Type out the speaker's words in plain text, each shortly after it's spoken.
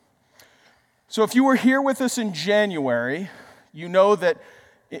So if you were here with us in January, you know that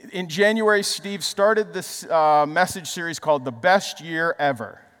in January, Steve started this message series called The Best Year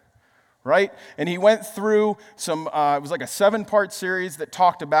Ever, right? And he went through it was like a 7-part series that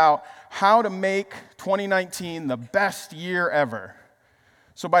talked about how to make 2019 the best year ever.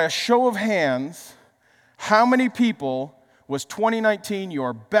 So by a show of hands, how many people was 2019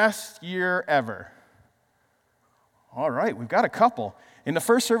 your best year ever? All right, we've got a couple. In the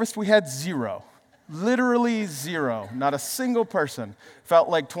first service, we had 0. Literally 0. Not a single person felt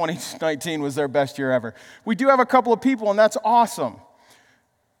like 2019 was their best year ever. We do have a couple of people, and that's awesome.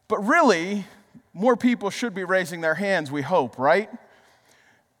 But really, more people should be raising their hands, we hope, right?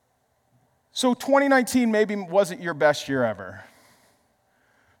 So 2019 maybe wasn't your best year ever.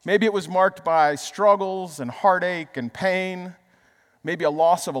 Maybe it was marked by struggles and heartache and pain, maybe a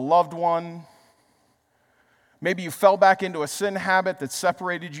loss of a loved one. Maybe you fell back into a sin habit that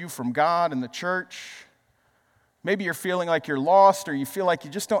separated you from God and the church. Maybe you're feeling like you're lost, or you feel like you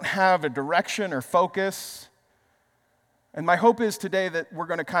just don't have a direction or focus. And my hope is today that we're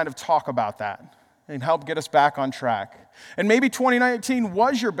going to kind of talk about that and help get us back on track. And maybe 2019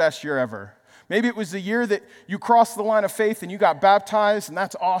 was your best year ever. Maybe it was the year that you crossed the line of faith and you got baptized, and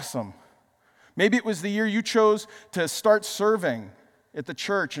that's awesome. Maybe it was the year you chose to start serving at the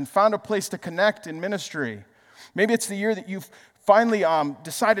church and found a place to connect in ministry. Maybe it's the year that you've finally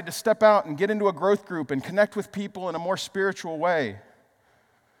decided to step out and get into a growth group and connect with people in a more spiritual way.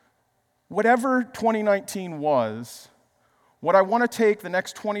 Whatever 2019 was, what I want to take the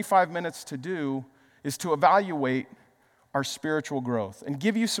next 25 minutes to do is to evaluate our spiritual growth and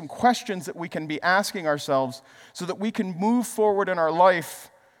give you some questions that we can be asking ourselves so that we can move forward in our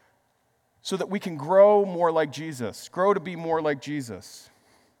life so that we can grow more like Jesus, grow to be more like Jesus.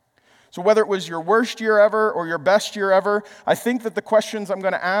 So whether it was your worst year ever or your best year ever, I think that the questions I'm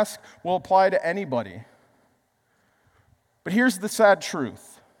going to ask will apply to anybody. But here's the sad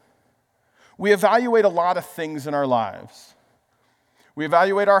truth. We evaluate a lot of things in our lives. We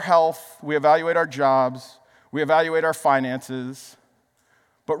evaluate our health, we evaluate our jobs, we evaluate our finances,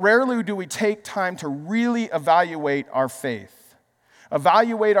 but rarely do we take time to really evaluate our faith,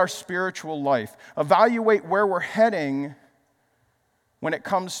 evaluate our spiritual life, evaluate where we're heading when it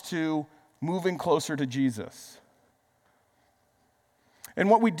comes to moving closer to Jesus. And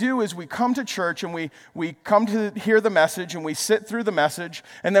what we do is we come to church and we come to hear the message and we sit through the message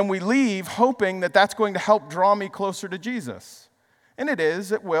and then we leave hoping that that's going to help draw me closer to Jesus. And it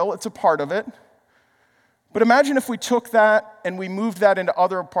is, it will, it's a part of it. But imagine if we took that and we moved that into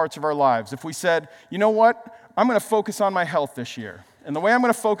other parts of our lives. If we said, you know what, I'm going to focus on my health this year. And the way I'm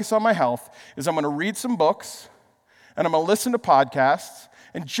going to focus on my health is I'm going to read some books, and I'm going to listen to podcasts,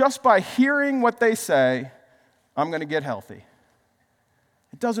 and just by hearing what they say, I'm going to get healthy.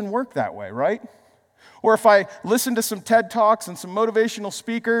 It doesn't work that way, right? Or if I listen to some TED Talks and some motivational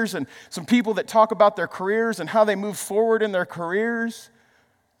speakers and some people that talk about their careers and how they move forward in their careers,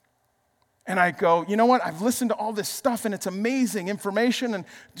 and I go, you know what, I've listened to all this stuff and it's amazing information and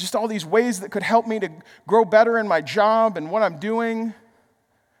just all these ways that could help me to grow better in my job and what I'm doing,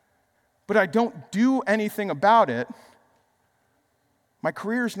 but I don't do anything about it, my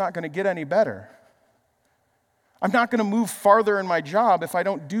career's not going to get any better. I'm not going to move farther in my job if I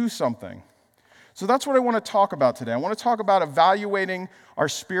don't do something. So that's what I want to talk about today. I want to talk about evaluating our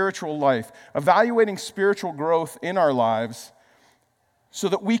spiritual life, evaluating spiritual growth in our lives so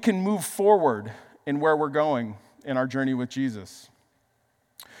that we can move forward in where we're going in our journey with Jesus.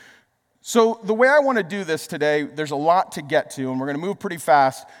 So the way I want to do this today, there's a lot to get to, and we're going to move pretty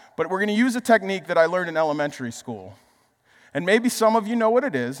fast, but we're going to use a technique that I learned in elementary school. And maybe some of you know what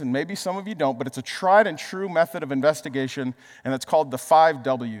it is, and maybe some of you don't, but it's a tried and true method of investigation, and it's called the 5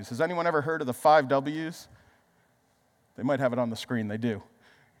 W's. Has anyone ever heard of the 5 W's? They might have it on the screen. They do.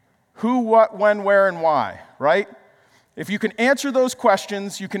 Who, what, when, where, and why, right? If you can answer those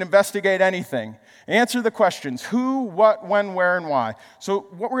questions, you can investigate anything. Answer the questions, who, what, when, where, and why. So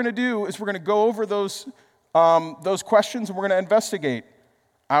what we're going to do is we're going to go over those questions, and we're going to investigate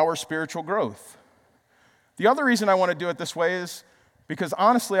our spiritual growth. The other reason I want to do it this way is because,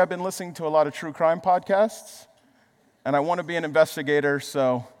 honestly, I've been listening to a lot of true crime podcasts, and I want to be an investigator,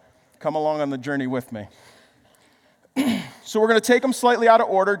 so come along on the journey with me. So we're going to take them slightly out of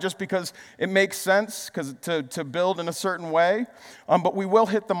order just because it makes sense to build in a certain way, but we will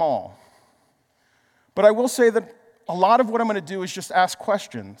hit them all. But I will say that a lot of what I'm going to do is just ask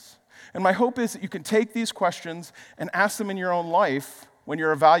questions. And my hope is that you can take these questions and ask them in your own life when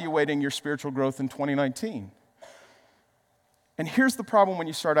you're evaluating your spiritual growth in 2019. And here's the problem when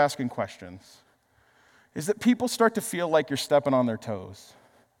you start asking questions, is that people start to feel like you're stepping on their toes.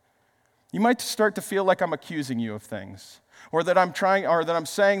 You might start to feel like I'm accusing you of things, or that I'm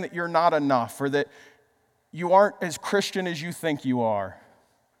saying that you're not enough, or that you aren't as Christian as you think you are.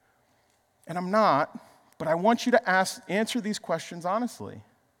 And I'm not, but I want you to answer these questions honestly.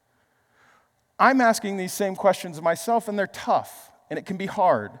 I'm asking these same questions of myself, and they're tough, and it can be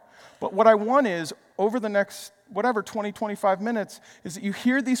hard. But what I want is, over the next, 20, 25 minutes, is that you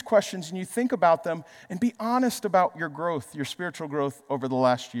hear these questions and you think about them and be honest about your growth, your spiritual growth over the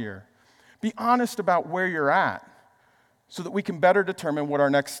last year. Be honest about where you're at so that we can better determine what our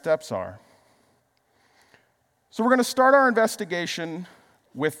next steps are. So we're going to start our investigation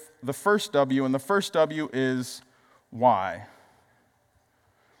with the first W, and the first W is why.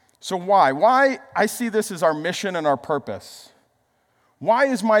 So why? Why I see this as our mission and our purpose. Why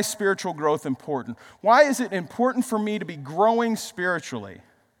is my spiritual growth important? Why is it important for me to be growing spiritually?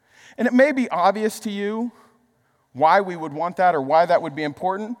 And it may be obvious to you why we would want that or why that would be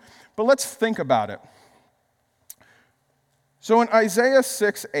important, but let's think about it. So in Isaiah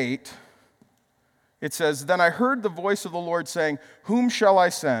 6:8, it says, "Then I heard the voice of the Lord saying, 'Whom shall I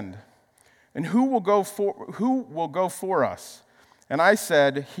send? And who will go for us?' And I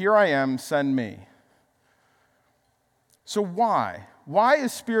said, 'Here I am, send me.'" So why? Why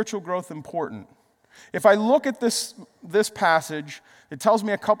is spiritual growth important? If I look at this passage, it tells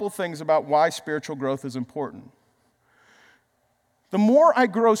me a couple things about why spiritual growth is important. The more I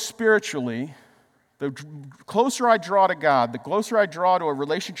grow spiritually, the closer I draw to God, the closer I draw to a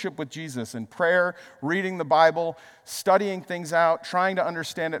relationship with Jesus in prayer, reading the Bible, studying things out, trying to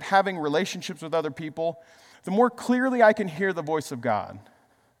understand it, having relationships with other people, the more clearly I can hear the voice of God.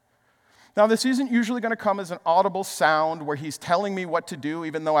 Now, this isn't usually going to come as an audible sound where he's telling me what to do,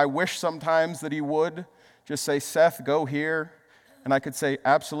 even though I wish sometimes that he would just say, "Seth, go here." And I could say,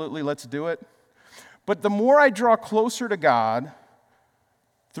 "Absolutely, let's do it." But the more I draw closer to God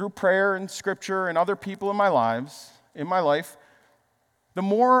through prayer and scripture and other people in my life, the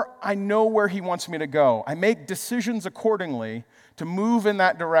more I know where he wants me to go. I make decisions accordingly to move in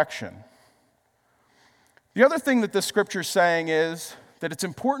that direction. The other thing that this scripture is saying is that it's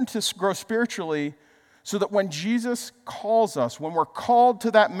important to grow spiritually so that when Jesus calls us, when we're called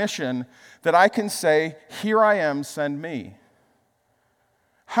to that mission, that I can say, "Here I am, send me."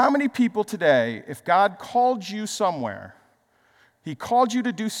 How many people today, if God called you somewhere, he called you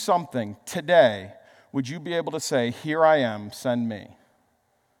to do something today, would you be able to say, "Here I am, send me"?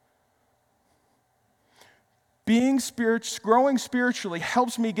 Growing spiritually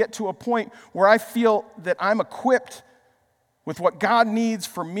helps me get to a point where I feel that I'm equipped with what God needs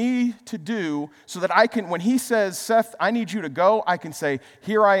for me to do so that I can, when he says, "Seth, I need you to go," I can say,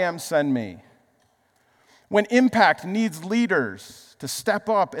 "Here I am, send me." When Impact needs leaders to step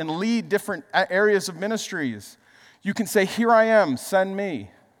up and lead different areas of ministries, you can say, "Here I am, send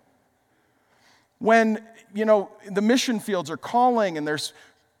me." When, the mission fields are calling and there's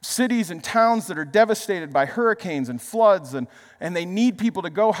cities and towns that are devastated by hurricanes and floods and they need people to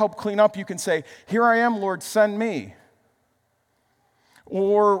go help clean up, you can say, "Here I am, Lord, send me."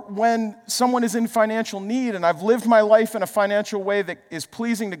 Or when someone is in financial need and I've lived my life in a financial way that is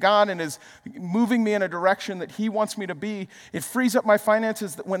pleasing to God and is moving me in a direction that he wants me to be, it frees up my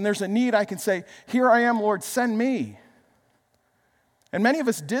finances that when there's a need, I can say, "Here I am, Lord, send me." And many of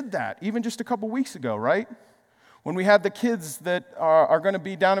us did that even just a couple weeks ago, right? When we had the kids that are going to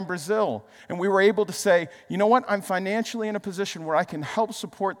be down in Brazil, and we were able to say, "You know what? I'm financially in a position where I can help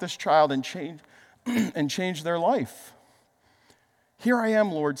support this child and change their life. Here I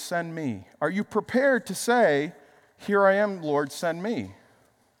am, Lord, send me." Are you prepared to say, "Here I am, Lord, send me"?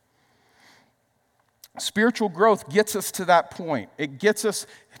 Spiritual growth gets us to that point. It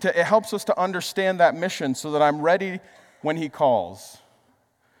helps us to understand that mission so that I'm ready when he calls.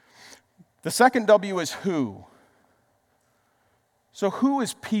 The second W is who. So who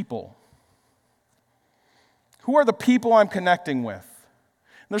is people? Who are the people I'm connecting with?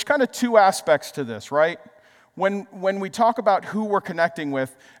 And there's kind of two aspects to this, right? When we talk about who we're connecting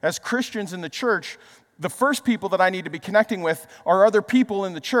with, as Christians in the church, the first people that I need to be connecting with are other people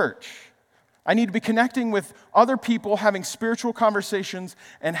in the church. I need to be connecting with other people, having spiritual conversations,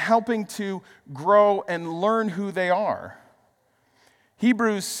 and helping to grow and learn who they are.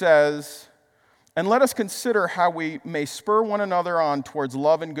 Hebrews says, "And let us consider how we may spur one another on towards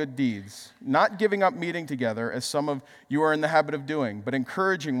love and good deeds, not giving up meeting together, as some of you are in the habit of doing, but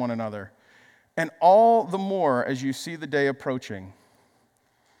encouraging one another, and all the more as you see the day approaching."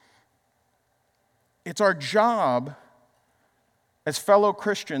 It's our job as fellow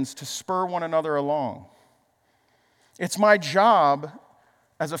Christians to spur one another along. It's my job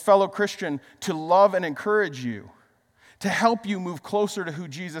as a fellow Christian to love and encourage you, to help you move closer to who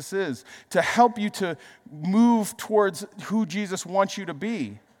Jesus is, to help you to move towards who Jesus wants you to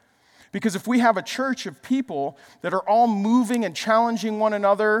be. Because if we have a church of people that are all moving and challenging one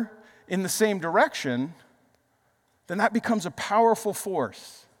another in the same direction, then that becomes a powerful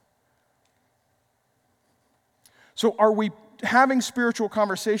force. So are we having spiritual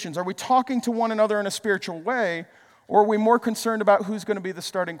conversations? Are we talking to one another in a spiritual way? Or are we more concerned about who's going to be the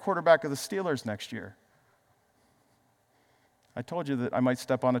starting quarterback of the Steelers next year? I told you that I might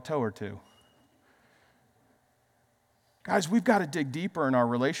step on a toe or two. Guys, we've got to dig deeper in our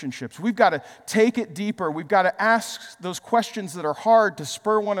relationships. We've got to take it deeper. We've got to ask those questions that are hard to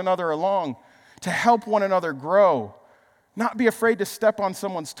spur one another along, to help one another grow. Not be afraid to step on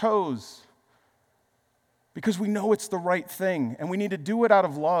someone's toes, because we know it's the right thing, and we need to do it out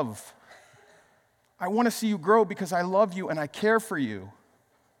of love. I want to see you grow because I love you and I care for you.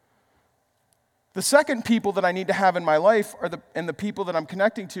 The second people that I need to have in my life and the people that I'm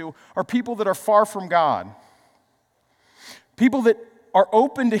connecting to are people that are far from God. People that are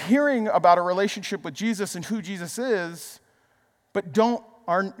open to hearing about a relationship with Jesus and who Jesus is, but don't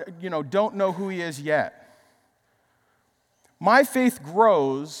know who he is yet. My faith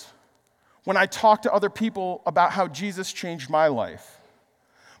grows when I talk to other people about how Jesus changed my life.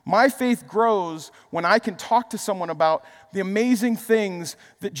 My faith grows when I can talk to someone about the amazing things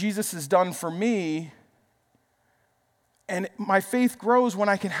that Jesus has done for me. And my faith grows when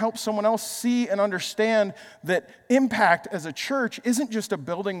I can help someone else see and understand that Impact as a church isn't just a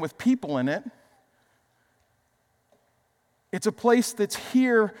building with people in it. It's a place that's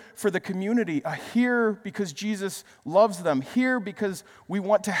here for the community, here because Jesus loves them, here because we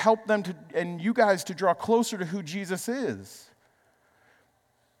want to help them and you guys to draw closer to who Jesus is.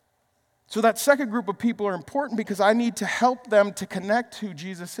 So that second group of people are important because I need to help them to connect who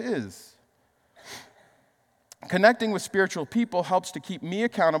Jesus is. Connecting with spiritual people helps to keep me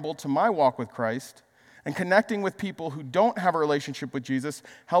accountable to my walk with Christ, and connecting with people who don't have a relationship with Jesus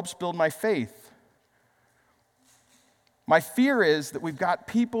helps build my faith. My fear is that we've got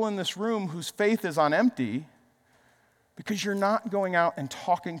people in this room whose faith is on empty because you're not going out and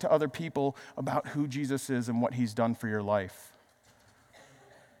talking to other people about who Jesus is and what he's done for your life.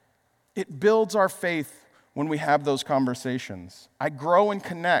 It builds our faith when we have those conversations. I grow and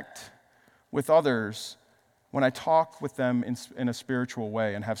connect with others when I talk with them in a spiritual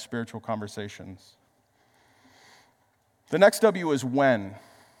way and have spiritual conversations. The next W is when.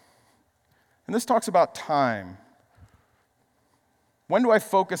 And this talks about time. When do I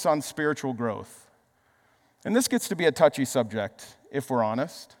focus on spiritual growth? And this gets to be a touchy subject, if we're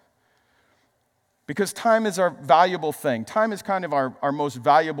honest. Because time is our valuable thing. Time is kind of our most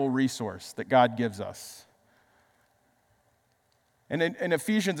valuable resource that God gives us. And in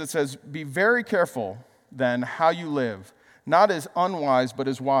Ephesians it says, "Be very careful then how you live, not as unwise but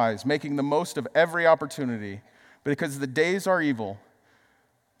as wise, making the most of every opportunity, because the days are evil.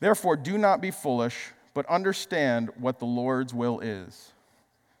 Therefore do not be foolish, but understand what the Lord's will is."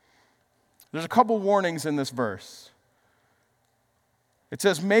 There's a couple warnings in this verse. It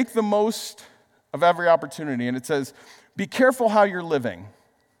says, make the most of every opportunity. And it says, be careful how you're living.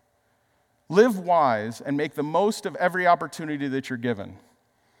 Live wise and make the most of every opportunity that you're given.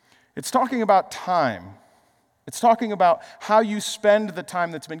 It's talking about time. It's talking about how you spend the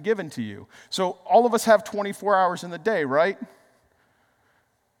time that's been given to you. So all of us have 24 hours in the day, right?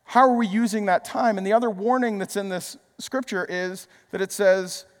 How are we using that time? And the other warning that's in this scripture is that it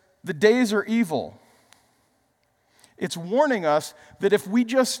says, the days are evil. It's warning us that if we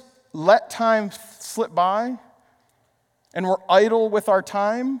just let time slip by and we're idle with our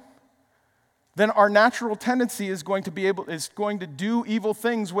time, then our natural tendency is going to do evil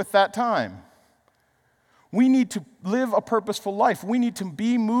things with that time. We need to live a purposeful life. We need to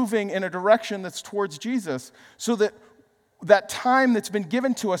be moving in a direction that's towards Jesus so that that time that's been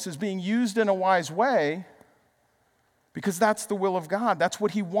given to us is being used in a wise way, because that's the will of God. That's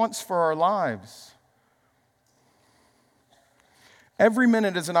what he wants for our lives. Every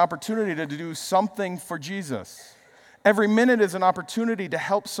minute is an opportunity to do something for Jesus. Every minute is an opportunity to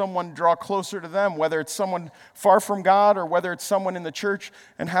help someone draw closer to them, whether it's someone far from God or whether it's someone in the church,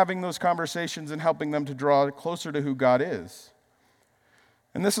 and having those conversations and helping them to draw closer to who God is.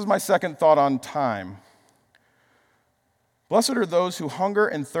 And this is my second thought on time. Blessed are those who hunger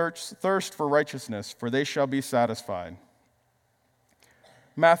and thirst for righteousness, for they shall be satisfied.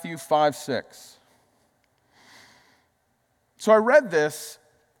 Matthew 5:6. So I read this,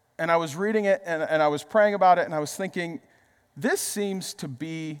 and I was reading it, and I was praying about it, and I was thinking, this seems to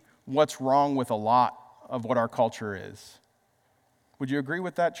be what's wrong with a lot of what our culture is. Would you agree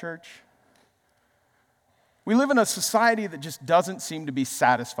with that, church? We live in a society that just doesn't seem to be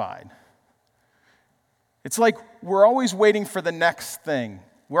satisfied. It's like we're always waiting for the next thing.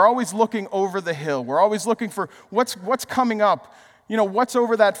 We're always looking over the hill. We're always looking for what's coming up. What's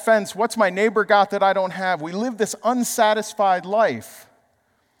over that fence? What's my neighbor got that I don't have? We live this unsatisfied life.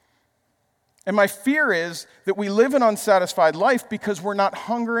 And my fear is that we live an unsatisfied life because we're not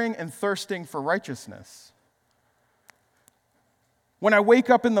hungering and thirsting for righteousness. When I wake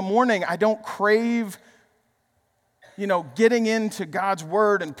up in the morning, I don't crave getting into God's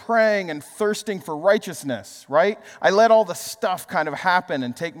word and praying and thirsting for righteousness, right? I let all the stuff kind of happen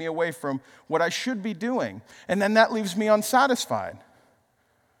and take me away from what I should be doing. And then that leaves me unsatisfied.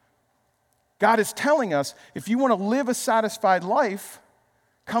 God is telling us, if you want to live a satisfied life,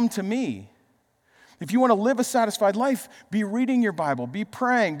 come to me. If you want to live a satisfied life, be reading your Bible, be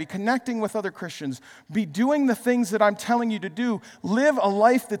praying, be connecting with other Christians, be doing the things that I'm telling you to do. Live a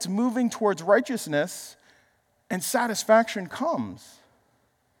life that's moving towards righteousness, and satisfaction comes.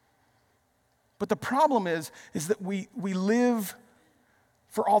 But the problem is that we live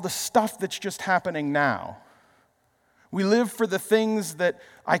for all the stuff that's just happening now. We live for the things that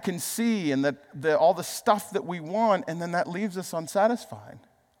I can see and all the stuff that we want, and then that leaves us unsatisfied.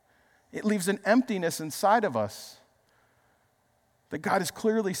 It leaves an emptiness inside of us that God is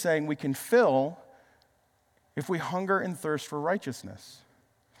clearly saying we can fill if we hunger and thirst for righteousness.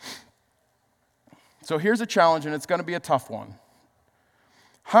 So here's a challenge, and it's going to be a tough one.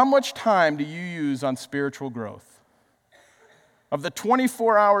 How much time do you use on spiritual growth? Of the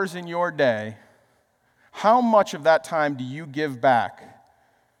 24 hours in your day, how much of that time do you give back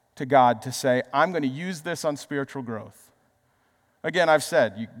to God to say, I'm going to use this on spiritual growth? Again, I've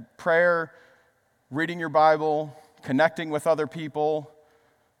said, prayer, reading your Bible, connecting with other people.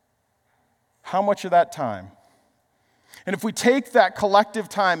 How much of that time? And if we take that collective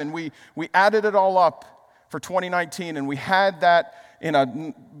time and we added it all up for 2019 and we had that in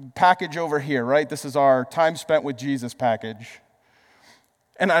a package over here, right? This is our time spent with Jesus package.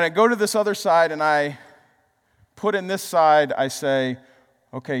 And I go to this other side and I put in this side, I say,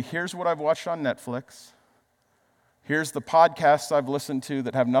 okay, here's what I've watched on Netflix. Here's the podcasts I've listened to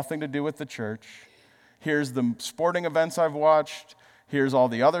that have nothing to do with the church. Here's the sporting events I've watched. Here's all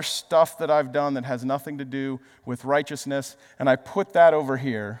the other stuff that I've done that has nothing to do with righteousness, and I put that over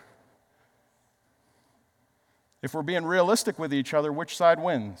here. If we're being realistic with each other, which side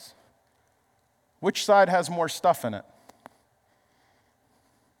wins? Which side has more stuff in it?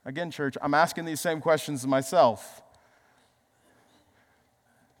 Again, church, I'm asking these same questions to myself.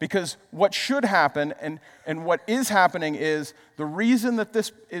 Because what should happen and what is happening is the reason that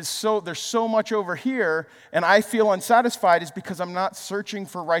this is there's so much over here and I feel unsatisfied is because I'm not searching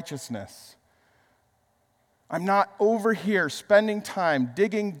for righteousness. I'm not over here spending time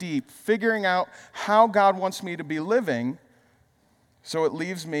digging deep, figuring out how God wants me to be living, so it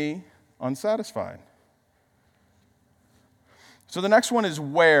leaves me unsatisfied. So the next one is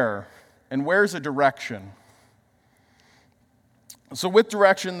where, and where's a direction. So with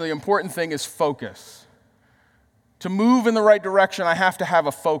direction, the important thing is focus. To move in the right direction, I have to have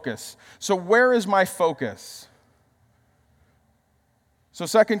a focus. So where is my focus? So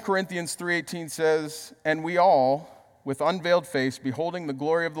 2 Corinthians 3:18 says, "And we all, with unveiled face, beholding the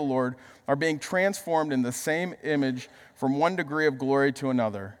glory of the Lord, are being transformed in the same image from one degree of glory to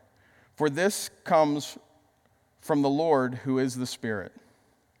another. For this comes from the Lord who is the Spirit."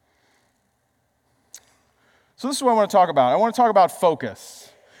 So this is what I want to talk about. I want to talk about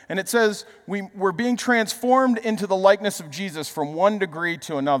focus. And it says we're being transformed into the likeness of Jesus from one degree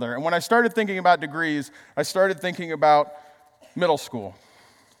to another. And when I started thinking about degrees, I started thinking about middle school.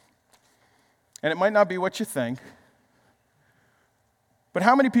 And it might not be what you think, but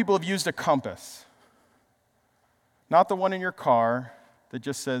how many people have used a compass? Not the one in your car that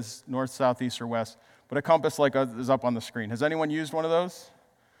just says north, south, east, or west, but a compass like is up on the screen. Has anyone used one of those?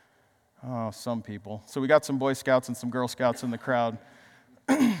 Oh, some people. So we got some Boy Scouts and some Girl Scouts in the crowd.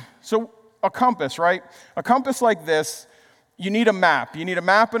 So a compass, right? A compass like this, you need a map. You need a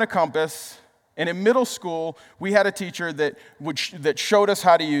map and a compass. And in middle school, we had a teacher that showed us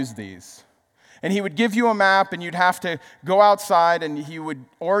how to use these. And he would give you a map, and you'd have to go outside, and he would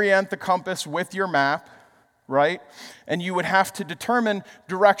orient the compass with your map, right? And you would have to determine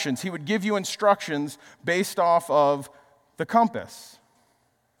directions. He would give you instructions based off of the compass.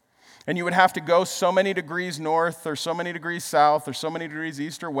 And you would have to go so many degrees north or so many degrees south or so many degrees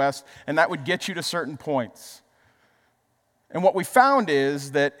east or west, and that would get you to certain points. And what we found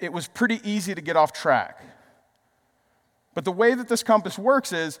is that it was pretty easy to get off track. But the way that this compass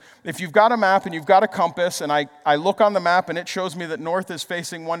works is, if you've got a map and you've got a compass, and I look on the map and it shows me that north is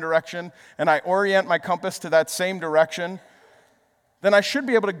facing one direction, and I orient my compass to that same direction, then I should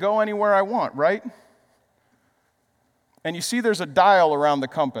be able to go anywhere I want, right? And you see there's a dial around the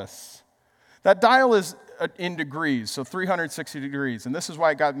compass. That dial is in degrees, so 360 degrees, and this is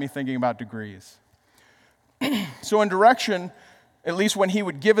why it got me thinking about degrees. So in direction, at least when he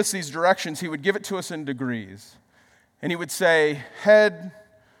would give us these directions, he would give it to us in degrees. And he would say, head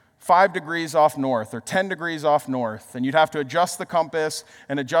 5 degrees off north or 10 degrees off north. And you'd have to adjust the compass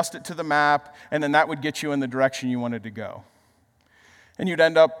and adjust it to the map, and then that would get you in the direction you wanted to go. And you'd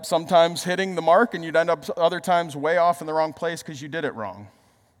end up sometimes hitting the mark, and you'd end up other times way off in the wrong place because you did it wrong.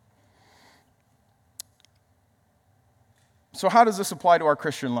 So how does this apply to our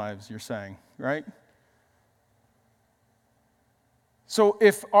Christian lives, you're saying, right? So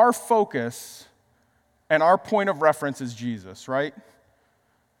if our focus and our point of reference is Jesus, right?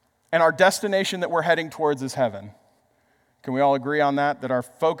 And our destination that we're heading towards is heaven. Can we all agree on that? That our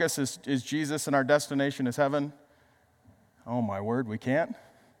focus is Jesus and our destination is heaven? Oh my word, we can't?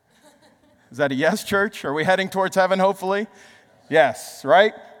 Is that a yes, church? Are we heading towards heaven, hopefully? Yes,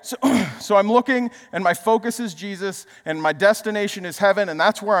 right? So I'm looking, and my focus is Jesus, and my destination is heaven, and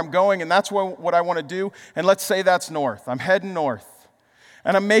that's where I'm going, and that's what I want to do. And let's say that's north. I'm heading north.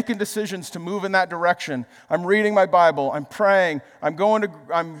 And I'm making decisions to move in that direction. I'm reading my Bible. I'm praying.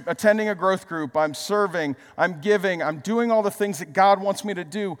 I'm attending a growth group. I'm serving. I'm giving. I'm doing all the things that God wants me to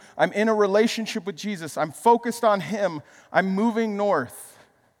do. I'm in a relationship with Jesus. I'm focused on Him. I'm moving north.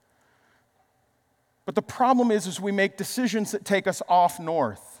 But the problem is we make decisions that take us off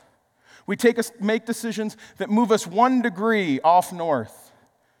north. We make decisions that move us 1 degree off north.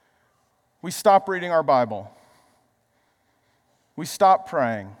 We stop reading our Bible. We stop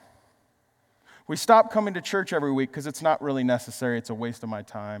praying. We stop coming to church every week because it's not really necessary. It's a waste of my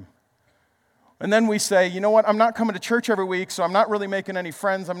time. And then we say, you know what? I'm not coming to church every week, so I'm not really making any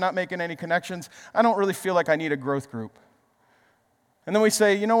friends. I'm not making any connections. I don't really feel like I need a growth group. And then we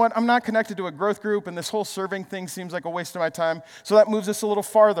say, you know what? I'm not connected to a growth group, and this whole serving thing seems like a waste of my time. So that moves us a little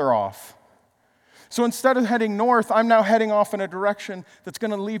farther off. So instead of heading north, I'm now heading off in a direction that's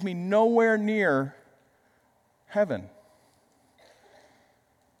going to leave me nowhere near heaven.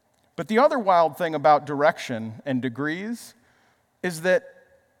 But the other wild thing about direction and degrees is that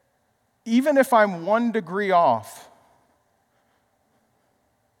even if I'm 1 degree off,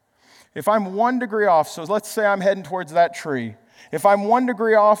 so let's say I'm heading towards that tree. If I'm 1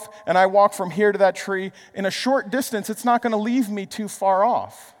 degree off and I walk from here to that tree, in a short distance, it's not going to leave me too far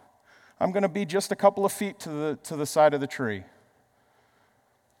off. I'm going to be just a couple of feet to the side of the tree.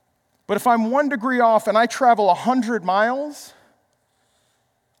 But if I'm 1 degree off and I travel 100 miles,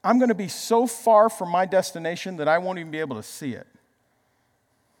 I'm going to be so far from my destination that I won't even be able to see it.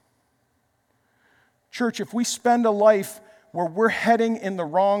 Church, if we spend a life where we're heading in the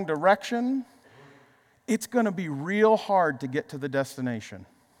wrong direction, it's going to be real hard to get to the destination.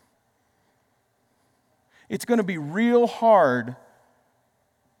 It's going to be real hard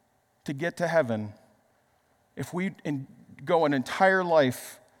to get to heaven if we go an entire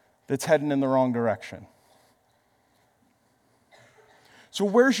life that's heading in the wrong direction. So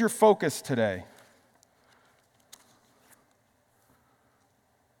where's your focus today?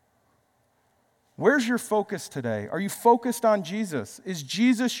 Where's your focus today? Are you focused on Jesus? Is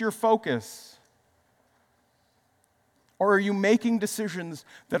Jesus your focus? Or are you making decisions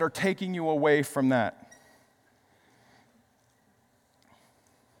that are taking you away from that?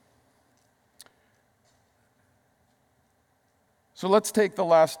 So let's take the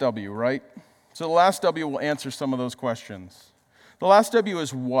last W, right? So the last W will answer some of those questions. The last W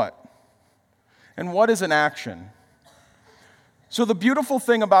is what? And what is an action? So the beautiful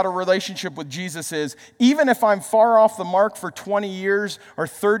thing about a relationship with Jesus is, even if I'm far off the mark for 20 years or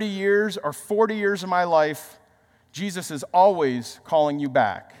 30 years or 40 years of my life, Jesus is always calling you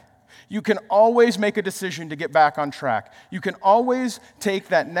back. You can always make a decision to get back on track. You can always take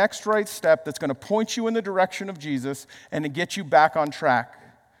that next right step that's going to point you in the direction of Jesus and to get you back on track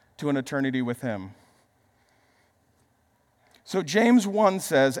to an eternity with Him. So James 1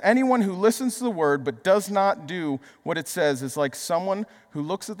 says, anyone who listens to the word but does not do what it says is like someone who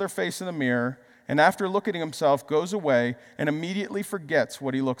looks at their face in the mirror and after looking at himself goes away and immediately forgets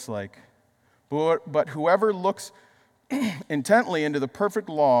what he looks like. But whoever looks intently into the perfect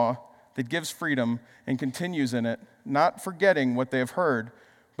law that gives freedom and continues in it, not forgetting what they have heard,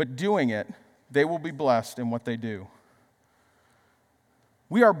 but doing it, they will be blessed in what they do.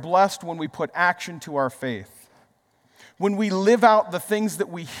 We are blessed when we put action to our faith. when we live out the things that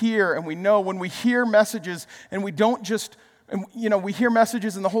we hear and we know, when we hear messages and we don't just, we hear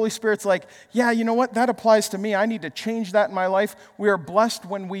messages and the Holy Spirit's like, yeah, you know what, that applies to me. I need to change that in my life. We are blessed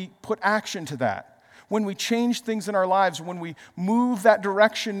when we put action to that, when we change things in our lives, when we move that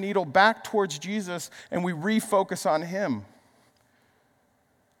direction needle back towards Jesus and we refocus on Him.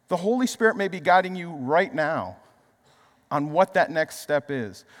 The Holy Spirit may be guiding you right now on what that next step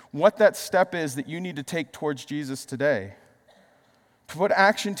is, what that step is that you need to take towards Jesus today, to put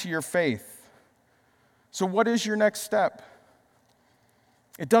action to your faith. So what is your next step?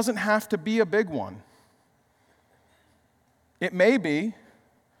 It doesn't have to be a big one. It may be,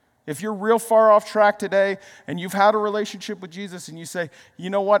 if you're real far off track today and you've had a relationship with Jesus and you say, you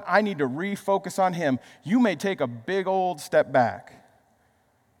know what, I need to refocus on Him, you may take a big old step back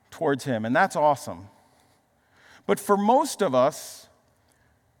towards Him, and that's awesome. But for most of us,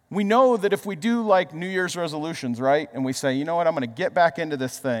 we know that if we do like New Year's resolutions, right? And we say, you know what, I'm going to get back into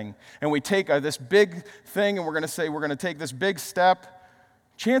this thing. And we take this big thing and we're going to say we're going to take this big step.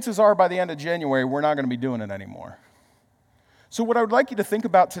 Chances are by the end of January, we're not going to be doing it anymore. So what I would like you to think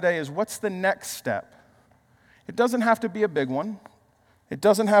about today is what's the next step? It doesn't have to be a big one. It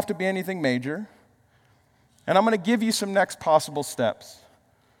doesn't have to be anything major. And I'm going to give you some next possible steps.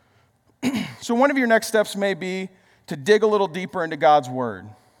 So one of your next steps may be to dig a little deeper into God's Word.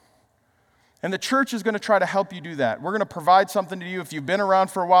 And the church is going to try to help you do that. We're going to provide something to you. If you've been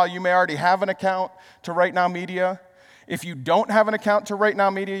around for a while, you may already have an account to Right Now Media. If you don't have an account to Right Now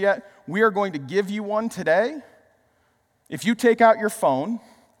Media yet, we are going to give you one today. If you take out your phone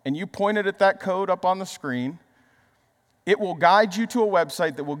and you point it at that code up on the screen, it will guide you to a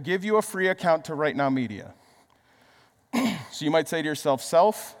website that will give you a free account to Right Now Media. So you might say to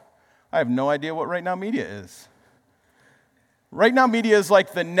yourself, I have no idea what Right Now Media is. Right Now Media is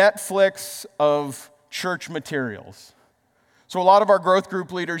like the Netflix of church materials. So a lot of our growth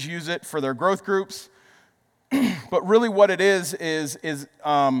group leaders use it for their growth groups. But really what it is it's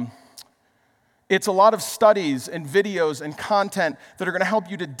a lot of studies and videos and content that are going to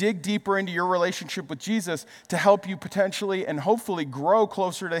help you to dig deeper into your relationship with Jesus to help you potentially and hopefully grow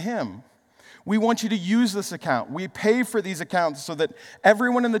closer to Him. We want you to use this account. We pay for these accounts so that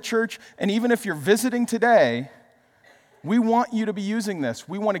everyone in the church, and even if you're visiting today, we want you to be using this.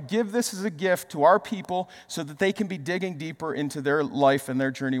 We want to give this as a gift to our people so that they can be digging deeper into their life and their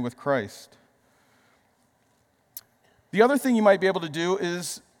journey with Christ. The other thing you might be able to do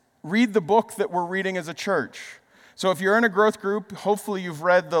is read the book that we're reading as a church. So if you're in a growth group, hopefully you've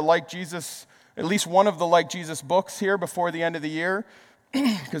read the Like Jesus, at least one of the Like Jesus books here before the end of the year,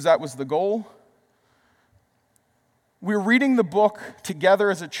 because that was the goal. We're reading the book together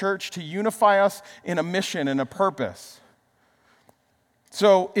as a church to unify us in a mission and a purpose.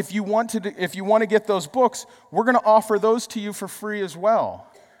 So if you want to get those books, we're going to offer those to you for free as well.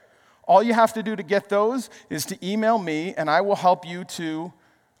 All you have to do to get those is to email me, and I will help you to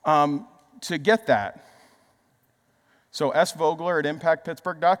get that. So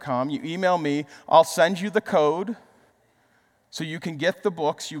svogler@impactpittsburgh.com. You email me. I'll send you the code so you can get the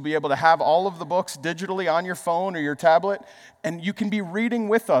books. You'll be able to have all of the books digitally on your phone or your tablet, and you can be reading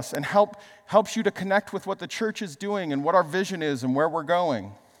with us and helps you to connect with what the church is doing and what our vision is and where we're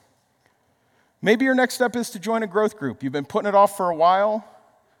going. Maybe your next step is to join a growth group. You've been putting it off for a while.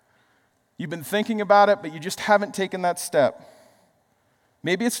 You've been thinking about it, but you just haven't taken that step.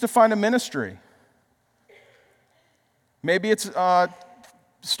 Maybe it's to find a ministry. Maybe it's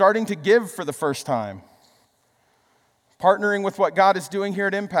starting to give for the first time. Partnering with what God is doing here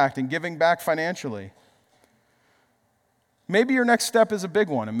at Impact and giving back financially. Maybe your next step is a big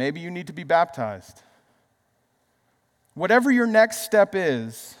one, and maybe you need to be baptized. Whatever your next step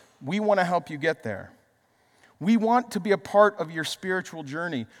is, we want to help you get there. We want to be a part of your spiritual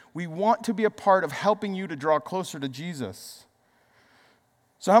journey. We want to be a part of helping you to draw closer to Jesus.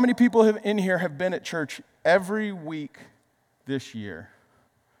 So how many people in here have been at church every week this year?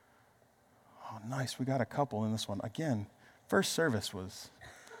 Oh, nice. We got a couple in this one. Again, first service was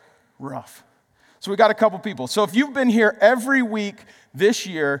rough. So we got a couple people. So if you've been here every week this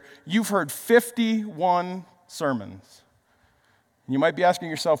year, you've heard 51 sermons. And you might be asking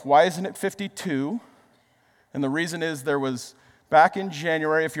yourself, why isn't it 52? And the reason is back in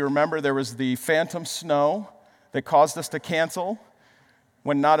January, if you remember, there was the phantom snow that caused us to cancel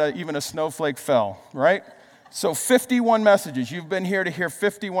when not even a snowflake fell, right? So 51 messages. You've been here to hear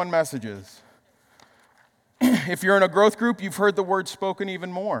 51 messages. If you're in a growth group, you've heard the word spoken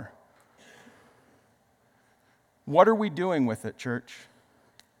even more. What are we doing with it, church?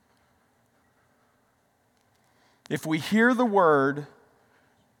 If we hear the word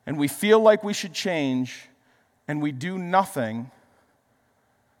and we feel like we should change and we do nothing,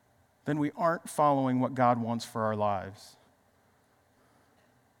 then we aren't following what God wants for our lives.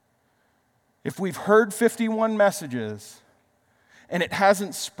 If we've heard 51 messages and it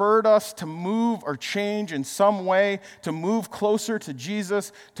hasn't spurred us to move or change in some way, to move closer to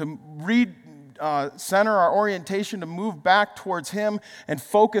Jesus, to center our orientation, to move back towards Him and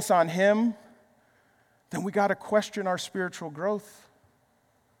focus on Him, then we got to question our spiritual growth.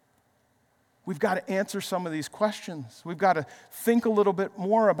 We've got to answer some of these questions. We've got to think a little bit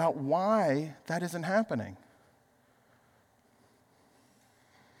more about why that isn't happening.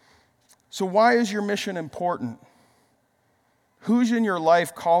 So why is your mission important? Who's in your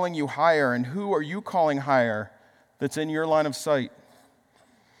life calling you higher, and who are you calling higher that's in your line of sight?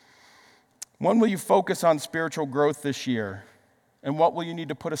 When will you focus on spiritual growth this year, and what will you need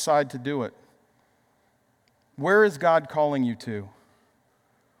to put aside to do it? Where is God calling you to?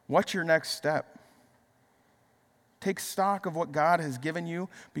 What's your next step? Take stock of what God has given you,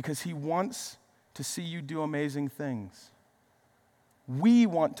 because He wants to see you do amazing things. We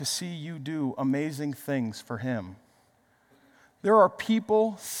want to see you do amazing things for Him. There are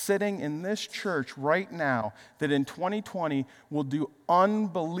people sitting in this church right now that in 2020 will do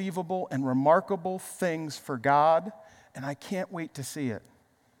unbelievable and remarkable things for God, and I can't wait to see it.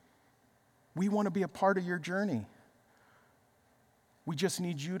 We want to be a part of your journey. We just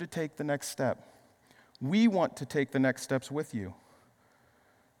need you to take the next step. We want to take the next steps with you.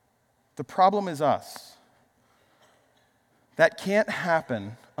 The problem is us. That can't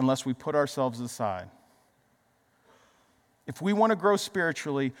happen unless we put ourselves aside. If we want to grow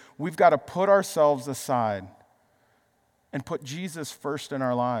spiritually, we've got to put ourselves aside and put Jesus first in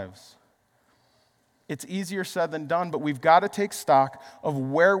our lives. It's easier said than done, but we've got to take stock of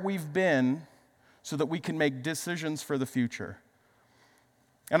where we've been so that we can make decisions for the future.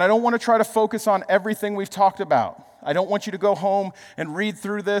 And I don't want to try to focus on everything we've talked about. I don't want you to go home and read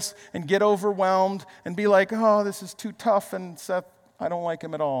through this and get overwhelmed and be like, oh, this is too tough, and Seth, I don't like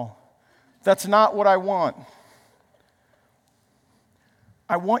him at all. That's not what I want.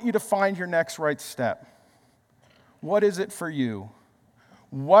 I want you to find your next right step. What is it for you?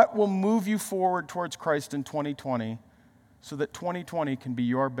 What will move you forward towards Christ in 2020 so that 2020 can be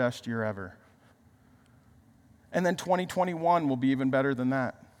your best year ever? And then 2021 will be even better than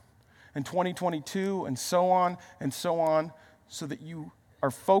that. And 2022, and so on, so that you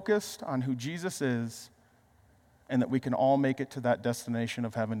are focused on who Jesus is and that we can all make it to that destination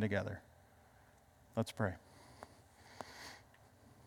of heaven together. Let's pray.